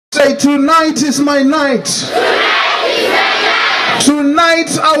Say, tonight is my night.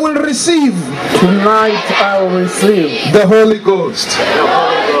 Tonight I will receive. Tonight I will receive the Holy Ghost.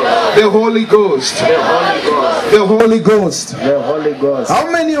 The Holy Ghost. the Holy Ghost. The Holy Ghost. The Holy Ghost. How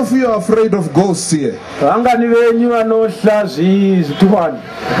many of you are afraid of ghosts here?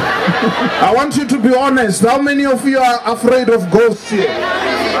 I want you to be honest. How many of you are afraid of ghosts here?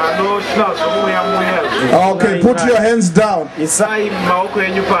 Okay, put your hands down.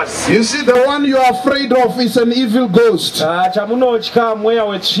 You see, the one you are afraid of is an evil ghost.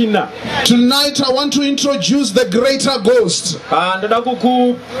 Tonight I want to introduce the greater ghost.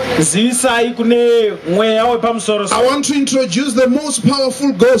 I want to introduce the most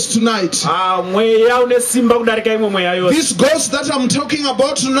powerful ghost tonight. This ghost that I'm talking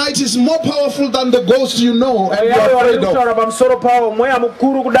about tonight is more powerful than the ghost you know and you're afraid of.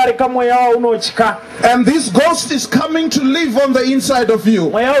 And this ghost is coming to live on the inside of you.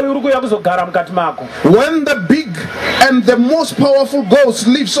 When the big and the most powerful ghost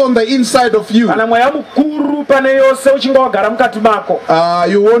lives on the inside of you,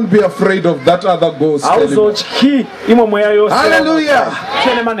 you won't be afraid of that other ghost anymore. Hallelujah.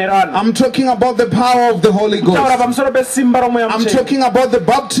 I'm talking about the power of the Holy Ghost. I'm talking about the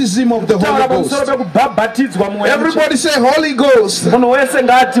baptism of the Holy Ghost. Everybody say Holy Ghost.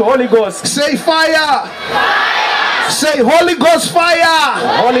 Holy Ghost. Say fire. Say Holy Ghost fire.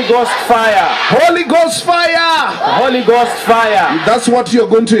 Holy Ghost fire. Holy Ghost fire. Holy Ghost fire. That's what you're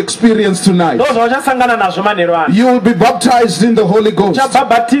going to experience tonight. You will be baptized in the Holy Ghost.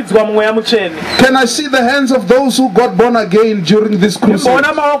 Can I see the hands of those who got born again during this crusade?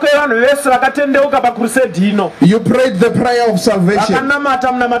 You prayed the prayer of salvation.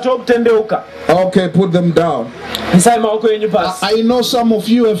 Okay, put them down. I know some of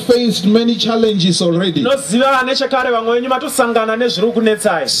you have faced many challenges already.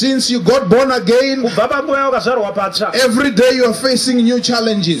 Since you got born again, every day you are facing new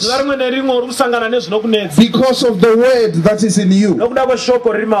challenges because of the word that is in you.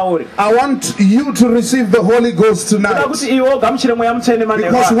 I want you to receive the Holy Ghost tonight, because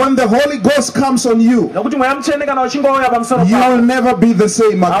when the Holy Ghost comes on you, you will never be the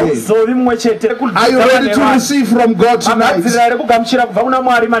same again. Are you ready to receive from God tonight?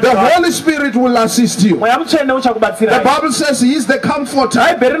 The Holy Spirit will assist you. The Bible says He is the comforter,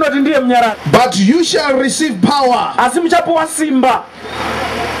 but you shall receive power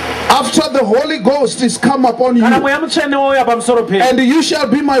after the Holy Ghost is come upon you, and you shall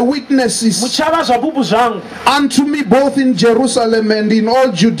be my witnesses unto me both in Jerusalem and in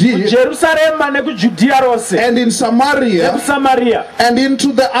all Judea and in Samaria and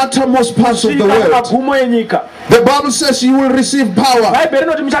into the uttermost parts of the world. The Bible says you will receive power.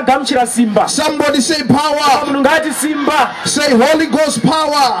 Somebody say power. Say Holy Ghost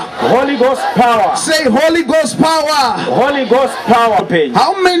power. Holy Ghost power. Say Holy Ghost power. Holy Ghost power.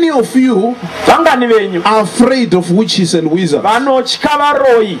 How many of you are afraid of witches and wizards?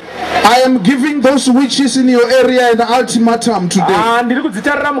 I am giving those witches in your area an ultimatum today.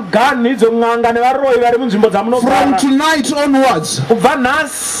 From tonight onwards,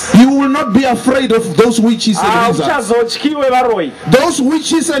 you will not be afraid of those witches and wizards. Those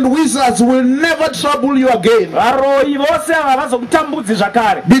witches and wizards will never trouble you again,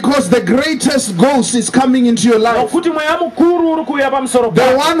 because the greatest ghost is coming into your life. The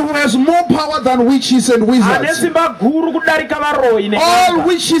one who has more power than witches and wizards. All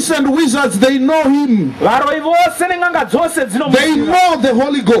witches and wizards, they know him. They know the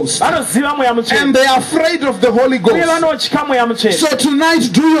Holy Ghost, and they are afraid of the Holy Ghost. So tonight,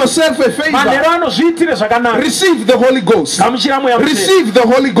 do yourself a favor. Receive the Holy Ghost. Receive the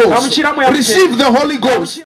Holy Ghost. Receive the Holy Ghost.